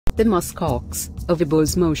The musk ox,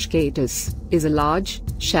 Ovibos moschatus, is a large,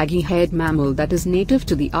 shaggy-haired mammal that is native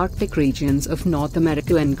to the Arctic regions of North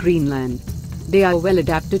America and Greenland. They are well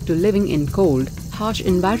adapted to living in cold, harsh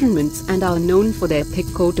environments and are known for their thick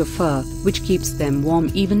coat of fur, which keeps them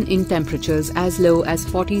warm even in temperatures as low as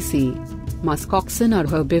 40 C. Musk oxen are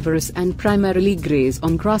herbivorous and primarily graze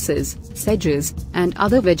on grasses, sedges, and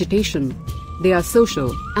other vegetation. They are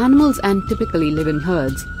social animals and typically live in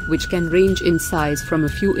herds, which can range in size from a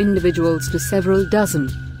few individuals to several dozen.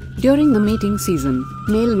 During the mating season,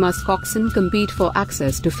 male musk oxen compete for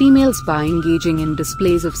access to females by engaging in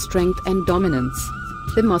displays of strength and dominance.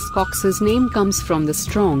 The musk ox's name comes from the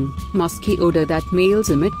strong, musky odor that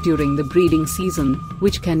males emit during the breeding season,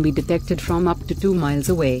 which can be detected from up to 2 miles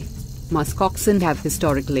away. Musk oxen have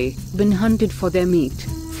historically been hunted for their meat,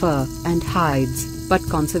 fur, and hides, but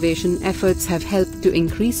conservation efforts have helped to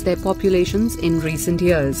increase their populations in recent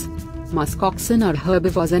years. Musk oxen are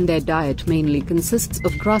herbivores and their diet mainly consists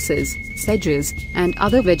of grasses, sedges, and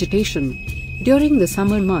other vegetation. During the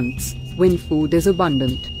summer months, when food is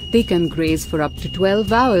abundant, they can graze for up to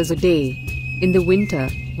 12 hours a day. In the winter,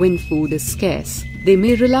 when food is scarce, they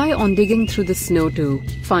may rely on digging through the snow to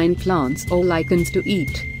find plants or lichens to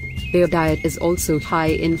eat. Their diet is also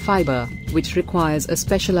high in fiber, which requires a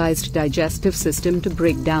specialized digestive system to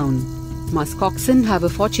break down. Musk oxen have a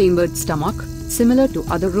 4-chambered stomach, similar to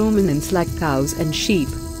other ruminants like cows and sheep,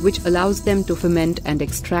 which allows them to ferment and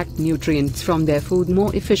extract nutrients from their food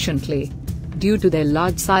more efficiently. Due to their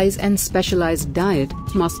large size and specialized diet,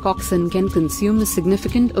 musk oxen can consume a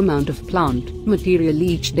significant amount of plant material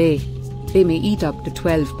each day. They may eat up to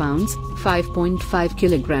 12 pounds, 5.5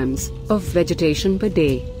 kilograms, of vegetation per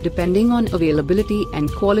day, depending on availability and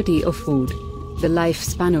quality of food. The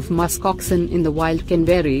lifespan of musk oxen in the wild can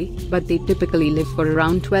vary, but they typically live for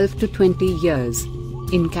around 12 to 20 years.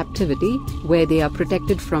 In captivity, where they are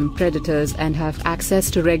protected from predators and have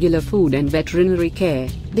access to regular food and veterinary care,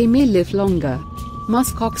 they may live longer.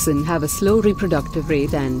 Musk oxen have a slow reproductive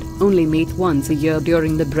rate and only mate once a year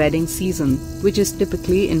during the breeding season, which is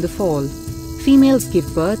typically in the fall. Females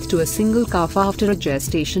give birth to a single calf after a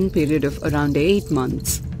gestation period of around 8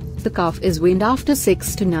 months. The calf is weaned after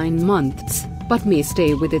 6 to 9 months, but may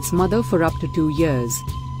stay with its mother for up to 2 years.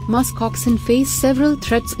 Musk oxen face several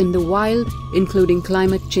threats in the wild, including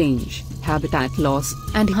climate change, habitat loss,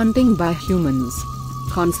 and hunting by humans.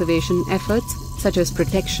 Conservation efforts, such as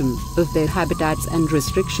protection of their habitats and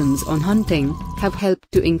restrictions on hunting, have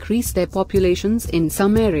helped to increase their populations in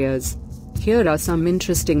some areas. Here are some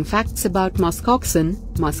interesting facts about musk oxen.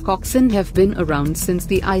 Musk oxen have been around since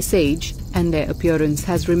the Ice Age, and their appearance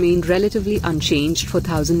has remained relatively unchanged for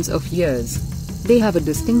thousands of years. They have a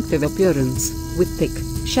distinctive appearance, with thick,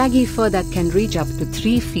 shaggy fur that can reach up to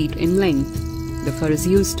 3 feet in length. The fur is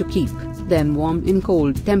used to keep them warm in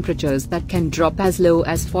cold temperatures that can drop as low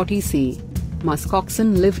as 40 C. Musk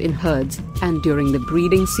oxen live in herds, and during the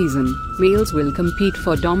breeding season, males will compete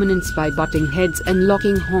for dominance by butting heads and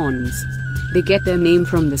locking horns. They get their name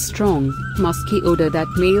from the strong, musky odor that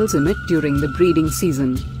males emit during the breeding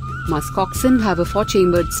season. Musk oxen have a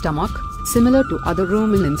 4-chambered stomach, similar to other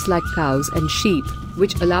ruminants like cows and sheep,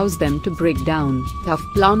 which allows them to break down tough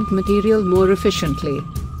plant material more efficiently.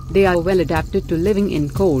 They are well adapted to living in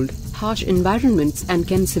cold, harsh environments and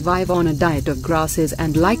can survive on a diet of grasses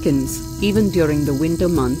and lichens, even during the winter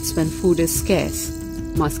months when food is scarce.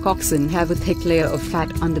 Musk oxen have a thick layer of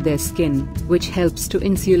fat under their skin, which helps to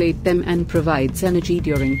insulate them and provides energy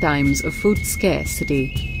during times of food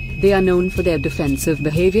scarcity. They are known for their defensive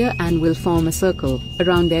behavior and will form a circle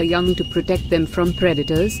around their young to protect them from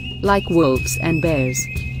predators, like wolves and bears.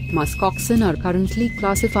 Musk oxen are currently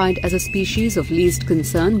classified as a species of least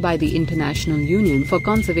concern by the International Union for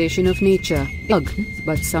Conservation of Nature,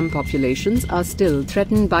 but some populations are still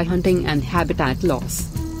threatened by hunting and habitat loss.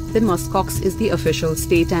 The musk ox is the official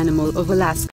state animal of Alaska.